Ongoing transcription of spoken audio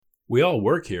We all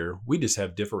work here, we just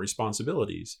have different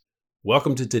responsibilities.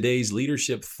 Welcome to today's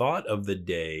Leadership Thought of the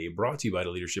Day, brought to you by the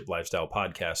Leadership Lifestyle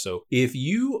Podcast. So if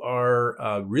you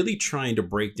are really trying to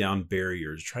break down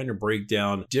barriers, trying to break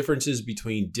down differences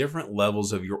between different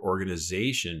levels of your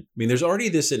organization, there's already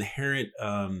this inherent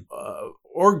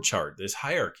org chart, this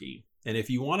hierarchy. And if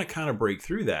you want to kind of break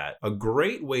through that, a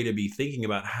great way to be thinking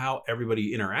about how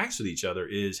everybody interacts with each other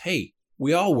is, hey,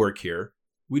 we all work here.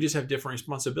 We just have different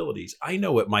responsibilities. I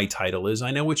know what my title is.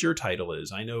 I know what your title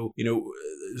is. I know,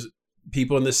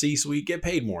 people in the C-suite get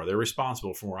paid more. They're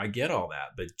responsible for more. I get all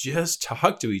that. But just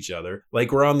talk to each other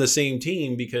like we're on the same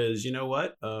team because you know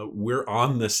what? We're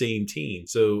on the same team.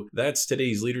 So that's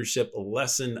today's leadership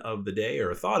lesson of the day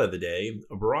or thought of the day,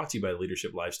 brought to you by the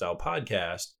Leadership Lifestyle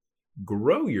Podcast.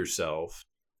 Grow yourself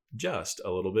just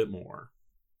a little bit more.